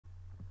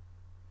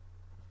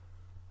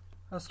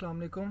अस्सलाम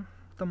वालेकुम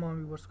तमाम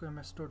व्यूवर्स को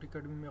एमएस डॉट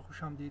अकेडमी में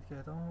खुशामदीद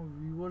कहता हूँ।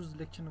 Viewers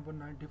lecture number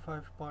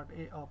 95 part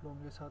A आप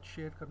लोगों के साथ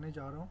शेयर करने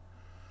जा रहा हूँ,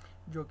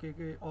 जो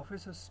कि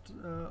ऑफिस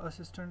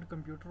असिस्टेंट,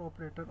 कंप्यूटर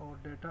ऑपरेटर और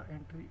data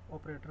entry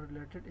operator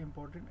related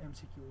important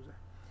MCQs है।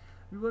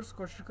 व्यूवर्स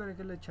कोशिश करें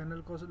कि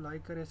चैनल को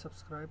लाइक करें,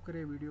 सब्सक्राइब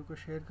करें, वीडियो को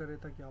शेयर करें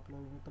ताकि आप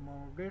लोगों को तमाम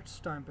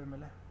अपडेट्स टाइम पे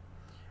मिले।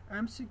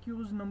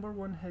 एमसीक्यूज़ नंबर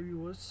 1 है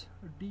viewers,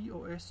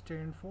 DOS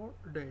stand for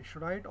dash.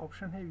 Right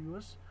option है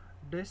viewers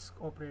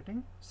disk operating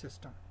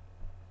system.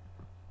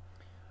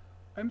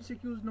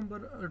 MCQs number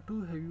 2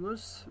 है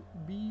viewers,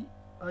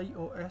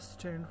 BIOS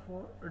stand for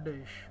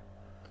dash।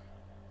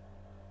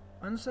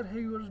 Answer है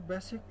viewers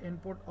basic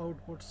input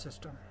output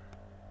system.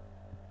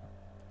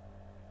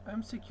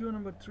 MCQ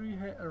number 3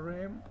 है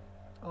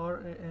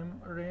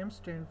RAM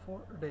stand for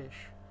dash।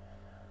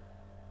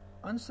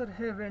 Answer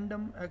है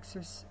random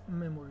access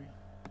memory.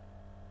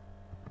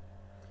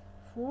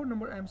 4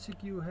 number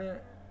MCQ है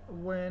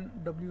WAN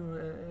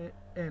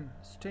WAN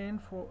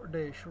stand for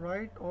dash।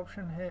 Right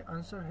option है,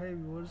 answer है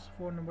viewers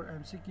 4 number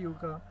MCQ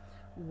का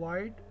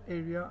wide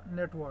area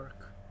network.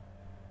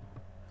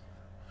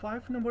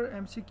 5 number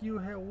MCQ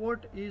है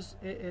what is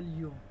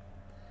ALU।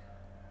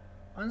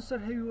 Answer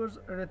है viewers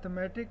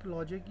arithmetic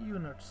logic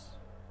units.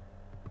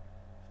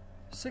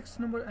 6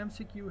 number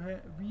MCQ है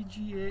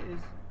VGA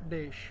is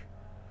dash.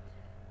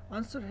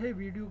 Answer है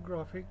video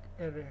graphic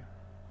array.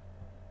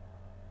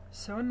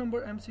 7 number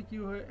MCQ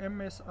है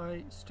MSI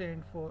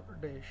stand for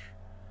dash.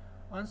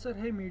 Answer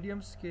है medium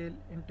scale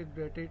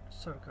integrated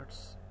circuits.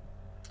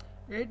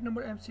 8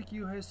 number MCQ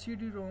है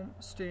CD-ROM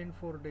stand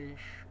for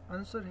dash.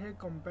 Answer है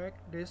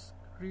compact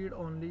disc read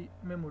only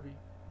memory.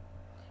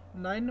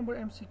 9 number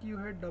MCQ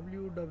है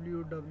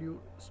WWW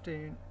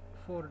stand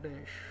for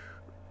dash.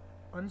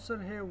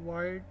 Answer है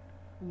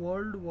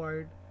world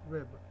wide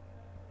web.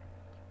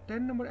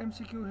 10 number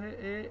MCQ है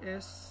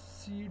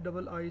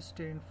ASCII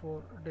stand for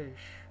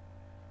dash.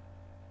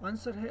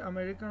 Answer है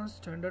American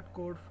standard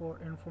code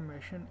for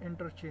information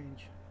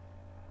interchange.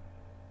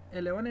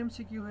 11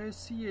 MCQ है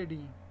CAD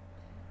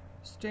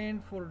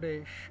stand for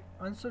dash.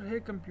 Answer है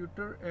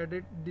computer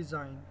aided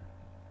design.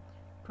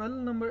 12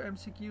 number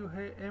MCQ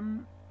है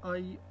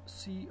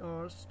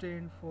MICR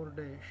stand for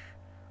dash.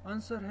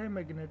 Answer है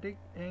magnetic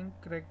ink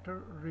character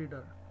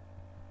reader.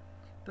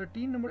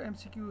 13 number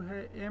MCQ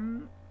है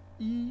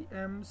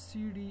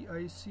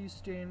EMCDIC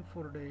stand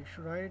for dash.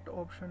 Right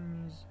option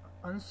means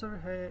answer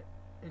है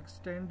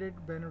extended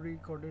binary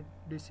coded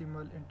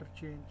decimal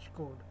interchange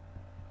code.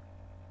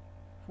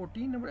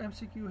 14 number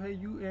MCQ है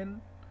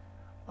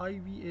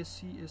UNIVAC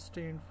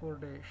stand for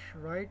dash.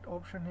 Right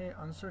option है,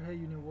 answer है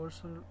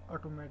universal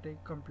automatic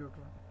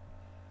computer.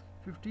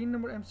 15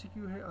 number MCQ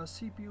है अ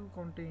CPU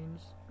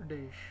contains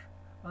dash.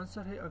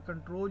 Answer है a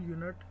control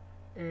unit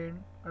and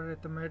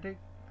arithmetic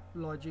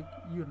logic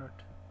unit.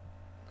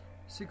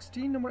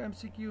 16 number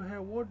MCQ है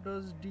what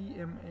does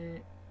DMA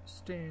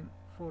stand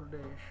for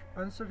dash.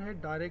 Answer है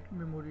direct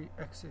memory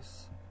access.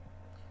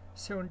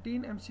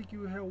 17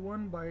 MCQ है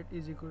 1 bite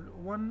is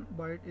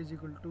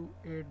equal to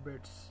 8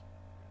 bits.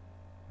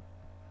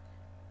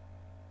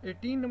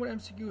 18 number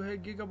MCQ है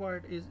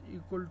gigabyte is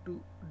equal to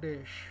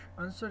dash.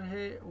 Answer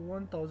है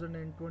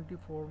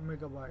 1024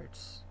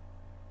 megabytes.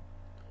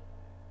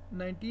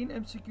 19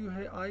 MCQ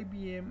है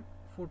IBM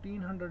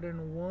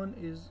 1401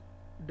 is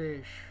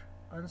dash.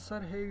 Answer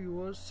है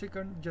your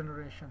second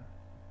generation.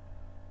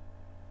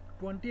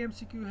 20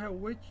 MCQ है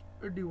which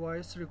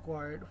device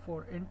required for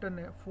an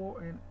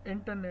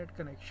internet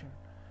connection।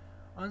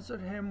 Answer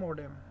है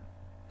modem।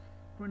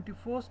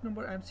 21st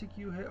number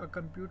MCQ है a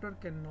computer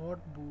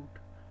cannot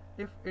boot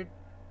if it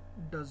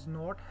does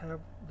not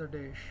have the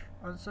dash।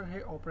 Answer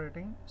है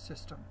operating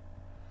system।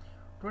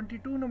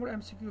 22 number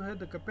MCQ है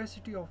the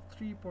capacity of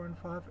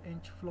 3.5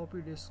 inch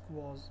floppy disk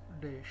was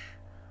dash।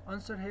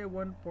 Answer है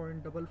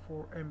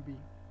 1.44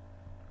 MB।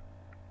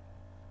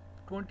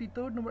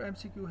 23rd number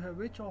MCQ है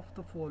which of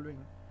the following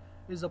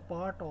is a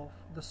part of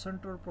the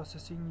central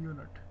processing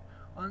unit।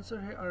 Answer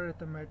है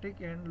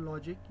arithmetic and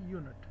logic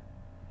unit।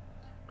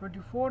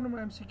 24 number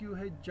MCQ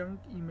है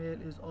junk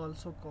email is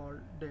also called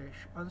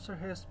dash। Answer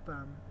है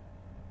spam।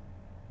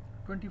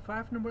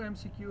 25 number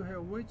MCQ है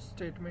which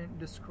statement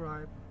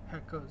describe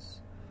hackers।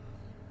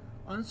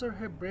 Answer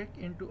है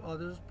break into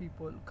other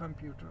people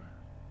computer।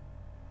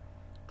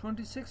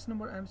 26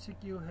 number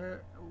MCQ है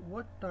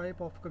what type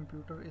of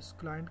computer is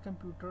client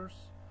computers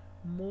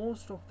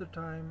most of the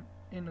time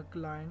in a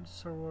client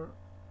server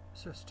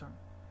system।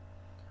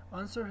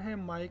 Answer है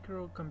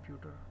micro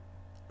computer।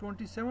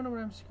 27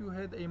 number MCQ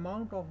है the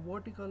amount of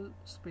vertical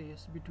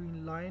space between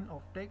line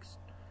of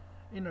text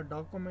in a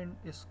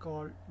document is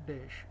called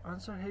dash।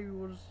 Answer है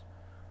yours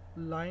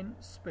line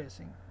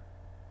spacing।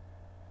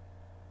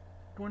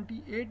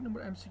 28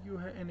 number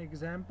MCQ है an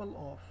example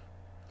of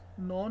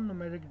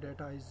non-numeric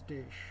data is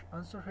dash।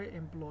 Answer है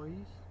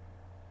employees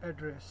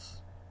address।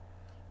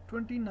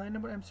 29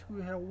 number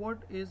MCQ है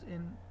what is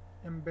an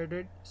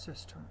embedded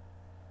system।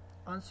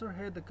 Answer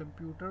है the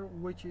computer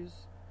which is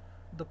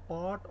the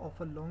part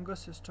of a longer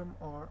system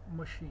or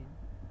machine।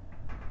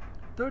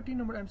 30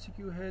 number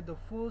MCQ है the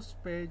first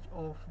page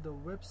of the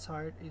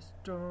website is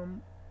termed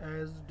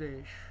as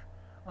dash.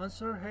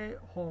 Answer है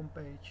home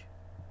page.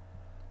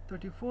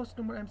 31st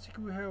number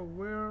MCQ है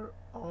where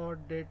are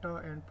data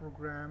and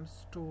programs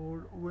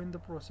stored when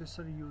the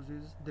processor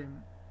uses them.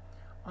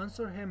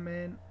 Answer है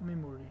main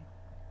memory.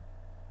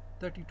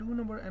 32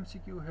 number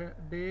MCQ है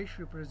dash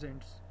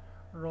represents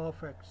raw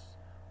facts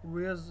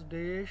whereas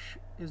dash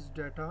is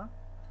data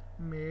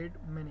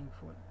made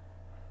meaningful.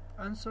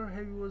 Answer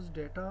है was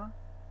data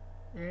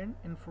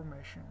and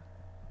information.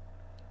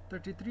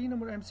 33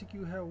 number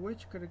MCQ है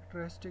which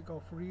characteristic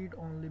of read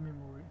only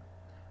memory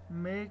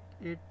make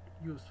it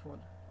useful.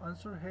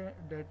 Answer है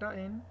data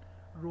in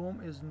ROM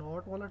is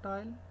not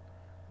volatile,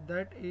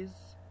 that is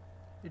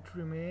it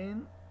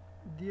remain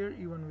there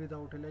even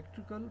without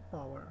electrical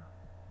power.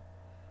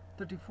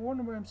 34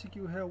 number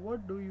MCQ है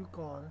what do you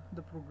call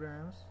the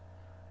programs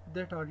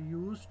that are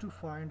used to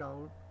find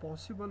out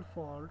possible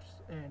faults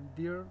and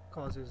their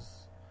causes.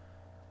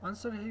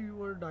 Answer है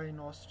your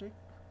diagnostic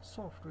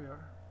software.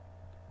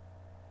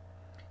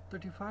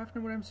 35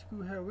 number MCQ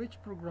है which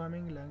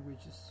programming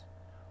languages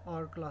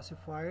are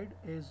classified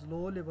as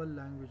low level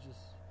languages.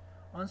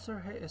 Answer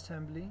है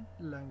assembly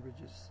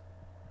languages.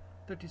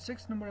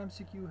 36 number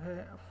MCQ है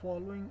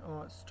following a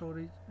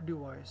storage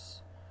device.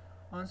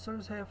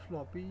 Answers है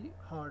floppy,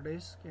 hard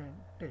disk and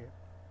tape.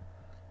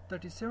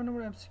 37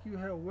 number MCQ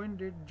है when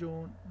did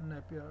John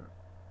Napier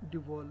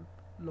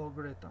develop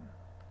logarithm.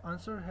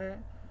 Answer है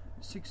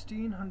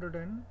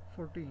 1614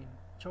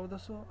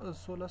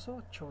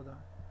 1614.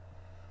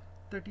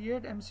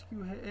 38 MCQ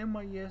है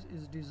MIS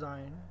is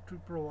designed to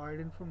provide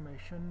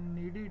information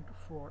needed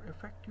for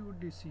effective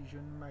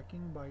decision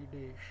making by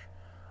dash.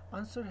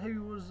 Answer है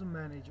users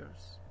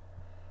managers.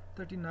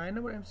 39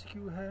 number MCQ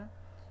है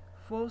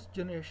first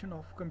generation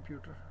of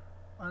computer.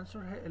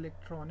 Answer है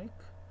electronic,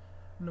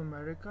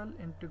 numerical,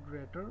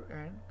 integrator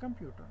and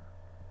computer.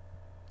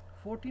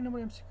 40 number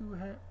MCQ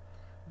है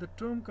the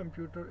term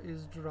computer is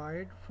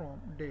derived from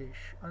dash.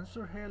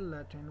 Answer है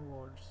Latin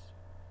words.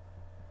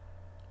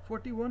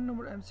 41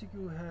 number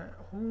MCQ है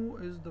who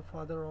is the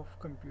father of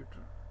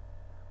computer.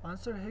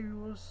 Answer है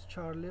users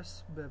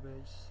Charles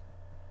Babbage.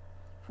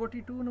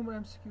 42 number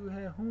MCQ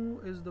है who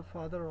is the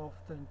father of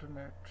the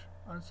internet.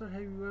 Answer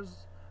है users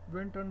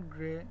Vinton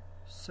grey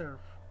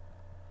Surf.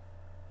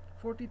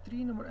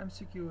 43 number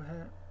MCQ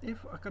है if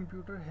a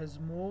computer has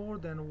more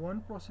than one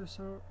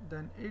processor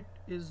then it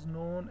is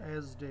known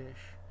as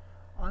dash.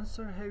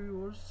 Answer है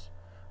viewers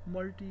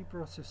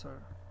multiprocessor.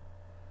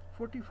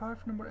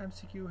 45 number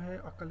MCQ है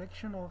a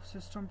collection of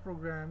system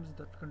programs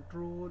that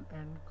control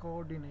and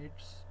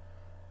coordinates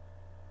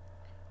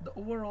the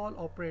overall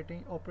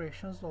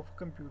operations of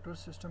computer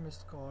system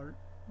is called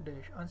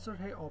dash. Answer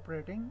है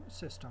operating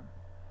system.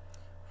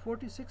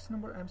 46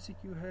 number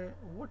MCQ है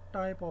what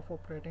type of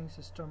operating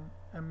system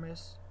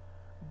MS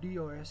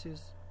DOS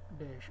is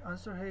dash.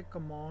 Answer है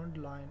command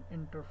line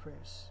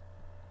interface.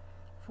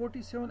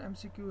 47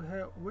 MCQ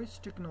है which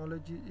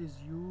technology is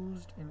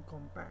used in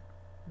compact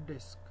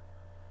disk.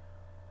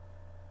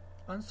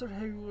 Answer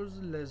है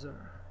yours laser.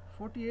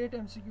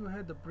 48 MCQ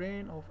है the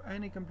brain of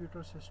any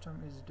computer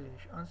system is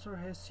dash. Answer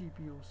है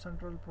CPU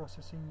central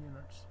processing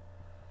units.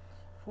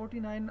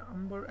 49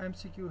 number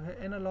MCQ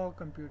है analog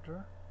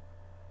computer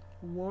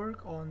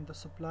work on the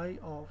supply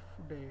of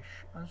dash.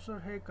 Answer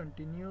है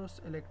continuous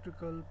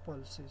electrical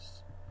pulses.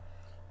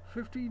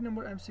 50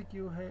 number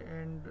MCQ है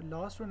and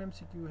last one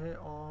MCQ है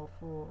of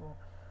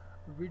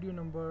video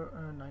number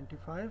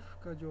 95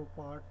 का जो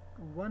part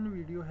 1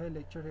 video है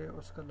lecture है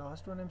उसका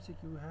लास्ट वन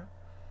MCQ है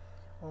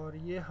और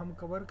ये हम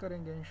कवर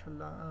करेंगे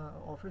इंशाल्लाह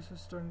office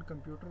assistant,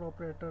 computer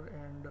operator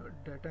and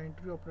data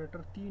entry operator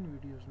 3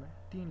 videos में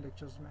 3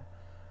 लेक्चर्स में.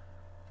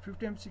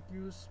 50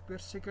 MCQs, फिर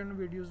सेकंड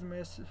वीडियोज़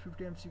में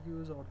 50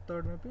 MCQs और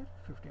थर्ड में फिर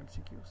 50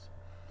 MCQs.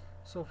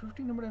 So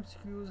 50 number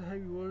MCQs है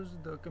yours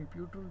the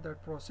computer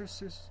that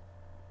processes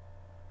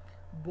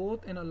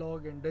both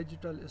analog and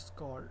digital is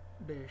called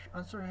dash.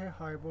 Answer है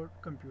hybrid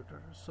computer.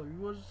 So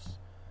yours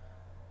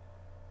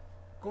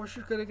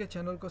कोशिश करें कि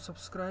चैनल को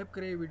सब्सक्राइब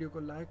करें, वीडियो को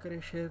लाइक करें,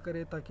 शेयर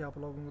करें ताकि आप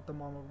लोगों को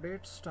तमाम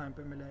अपडेट्स टाइम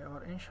पे मिले.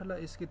 और इंशाल्लाह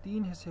इसके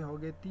 3 हिस्से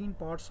होंगे, 3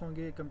 पार्ट्स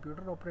होंगे,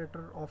 कंप्यूटर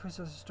ऑपरेटर, ऑफिस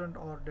असिस्टेंट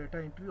और डाटा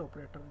एंट्री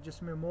ऑपरेटर,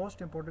 जिसमें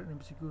मोस्ट इंपॉर्टेंट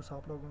MCQs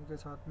आप लोगों के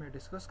साथ में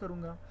डिस्कस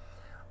करूँगा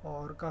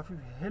और काफ़ी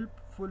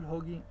हेल्पफुल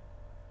होगी.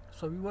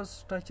 सो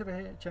व्यूअर्स टच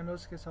रहे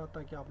चैनल्स के साथ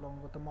ताकि आप लोगों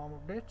को तमाम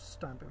अपडेट्स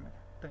टाइम पे मिले.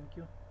 Thank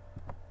you.